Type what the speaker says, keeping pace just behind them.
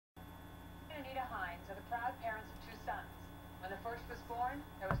first was born,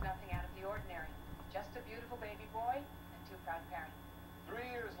 there was nothing out of the ordinary. Just a beautiful baby boy and two proud parents. 3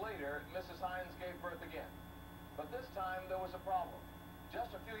 years later, Mrs. Hines gave birth again. But this time, there was a problem.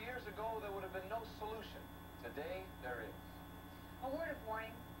 Just a few years ago, there would have been no solution. Today, there is. A word of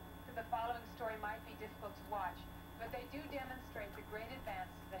warning that the following story might be difficult to watch, but they do demonstrate the great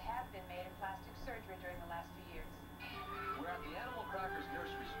advances that have been made in plastic surgery during the last few years. We're at the Animal Crackers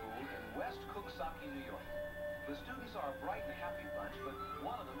Nursery School in West Cooksaki, New York. The students are a bright and happy bunch, but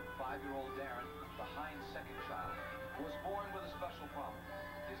one of them, 5-year-old Darin, the Hines' second child, was born with a special problem.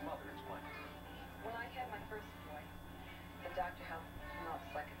 His mother explained. When I had my first boy, the doctor held him up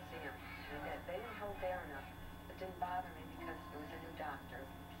so I could see him. And they didn't hold Darin up. It didn't bother me because it was a new doctor.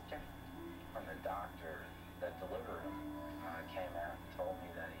 It's different. When the doctor that delivered him came out and told me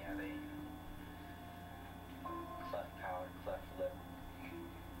that he had a cleft palate, cleft lip,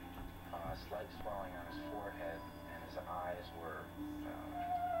 slight swelling on his forehead, and his eyes were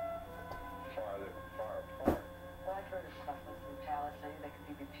far apart. Well, I've heard of cleft lips and palates, and I knew they could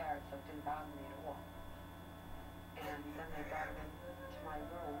be repaired, so it didn't bother me at all. And then they brought him into my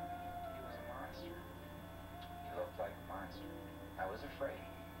room. He was a monster. He looked like a monster. I was afraid.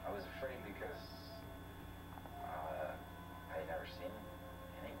 I was afraid because I had never seen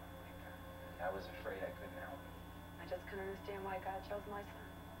anyone like that. I was afraid I couldn't help him. I just couldn't understand why God chose my son.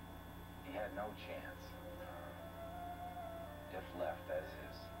 He had no chance, if left as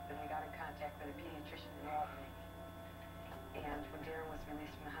is. Then we got in contact with a pediatrician in Albany. And when Darin was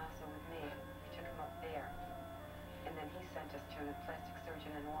released from the hospital with me, we took him up there. And then he sent us to a plastic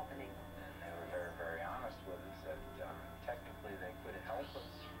surgeon in Albany. And they were very, very honest with us that technically they could help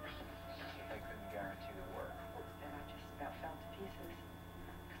us, but they couldn't guarantee the work. Then I just about fell to pieces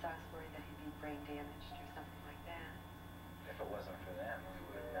because I was worried that he'd be brain damaged or something like that. If it wasn't for them, we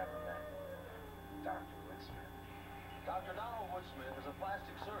would have never met Dr. Woodsmith. Dr. Donald Woodsmith is a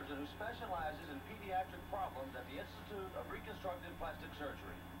plastic surgeon who specializes in pediatric problems at the Institute of Reconstructive Plastic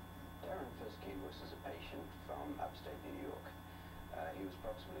Surgery. Darin first came to us as a patient from upstate New York. He was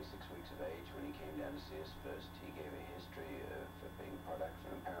approximately 6 weeks of age when he came down to see us first. He gave a history of being a product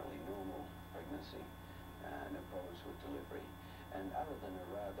of an apparently normal pregnancy, no problems with delivery, and other than a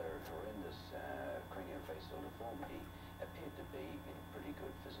rather horrendous craniofacial deformity, appeared to be in pretty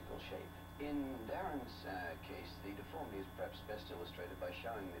good physical shape. In Darin's case, the deformity is perhaps best illustrated by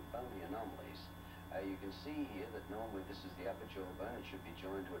showing the bony anomalies. You can see here that normally this is the upper jawbone. It should be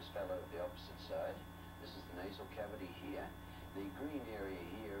joined to its fellow of the opposite side. This is the nasal cavity here. The green area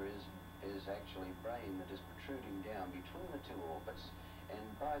here is actually brain that is protruding down between the two orbits, and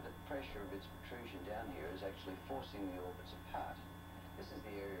by the pressure of its protrusion down here is actually forcing the orbits apart. This is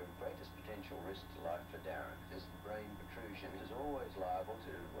the area of greatest potential risk to life for Darin. This brain protrusion is always liable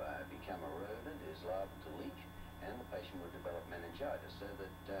to become eroded, is liable to leak, and the patient would develop meningitis, so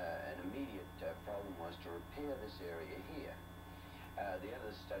that an immediate problem was to repair this area here. The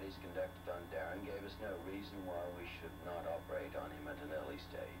other studies conducted on Darin gave us no reason why we should not operate on him at an early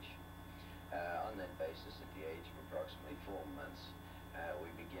stage. On that basis, at the age of approximately 4 months, we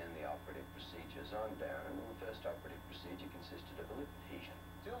began the operative procedures on Darin, and the first operative procedure consisted of a lip adhesion.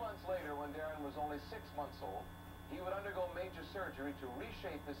 2 months later, when Darin was only 6 months old, he would undergo major surgery to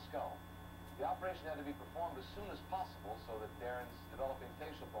reshape his skull. The operation had to be performed as soon as possible so that Darin's developing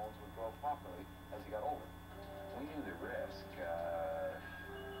facial bones would grow properly as he got older. We knew the risk.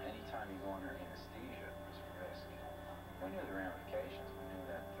 Anytime you go under anesthesia, there's a risk. We knew the ramifications. We knew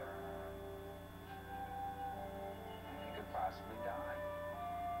that he could possibly die.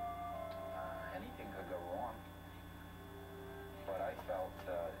 Anything could go wrong. But I felt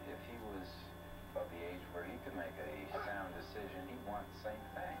if he was of the age where he could make a sound decision, he'd want the same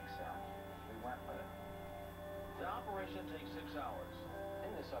thing. So we went with it. The operation takes 6 hours.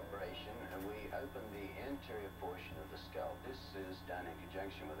 In this operation, we open the anterior portion of the skull. This is done in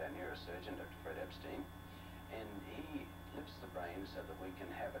conjunction with our neurosurgeon, Dr. Fred Epstein, and he lifts the brain so that we can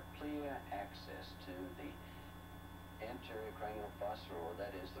have a clear access to the anterior cranial fossa, or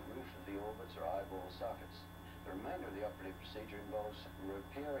that is the roof of the orbits or eyeball sockets. The remainder of the operative procedure involves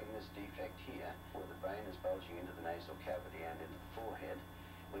repairing this defect here, where the brain is bulging into the nasal cavity and into the forehead.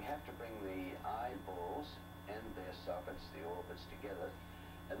 We have to bring the eyeballs and their sockets, the orbits, together.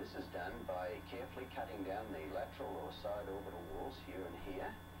 And this is done by carefully cutting down the lateral or side orbital walls here and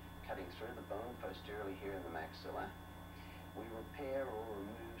here, cutting through the bone posteriorly here in the maxilla. We repair or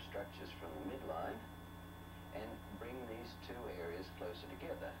remove structures from the midline and bring these two areas closer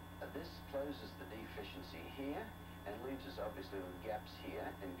together. This closes the deficiency here and leaves us obviously with gaps here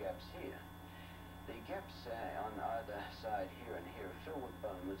and gaps here. The gaps on either side here and here are filled with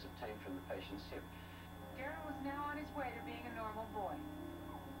bone that's obtained from the patient's hip. Darin was now on his way to being a normal boy.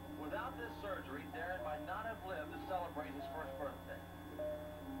 Without this surgery, Darin might not have lived to celebrate his first birthday.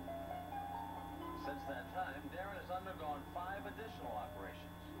 Since that time, Darin has undergone 5 additional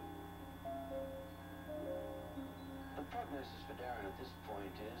operations. The prognosis for Darin at this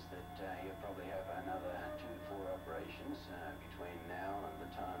point is that he'll probably have another 2 to 4 operations between now and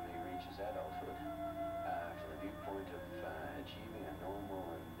the time he reaches adulthood. From the viewpoint of achieving a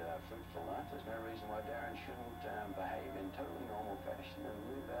normal and fruitful life, there's no reason why Darin shouldn't behave in totally normal fashion and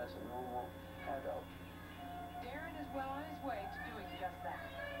live as a normal adult. Darin is well on his way to doing just that.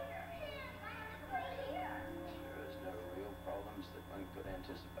 There is no real problems that one could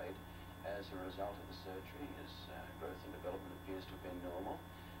anticipate as a result of the surgery. His growth and development appears to have been normal,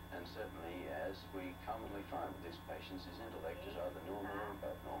 and certainly, as we commonly find with these patients, his intellect is either normal or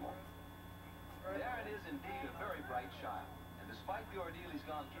above normal. Darin is indeed a very bright child, and despite the ordeal he's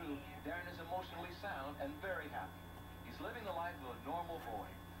gone through, Darin is emotionally sound and very happy. He's living the life of a normal boy,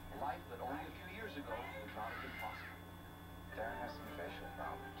 a life that only a few years ago we thought it impossible. Darin has some facial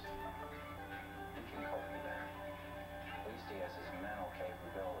problems. You can help me there.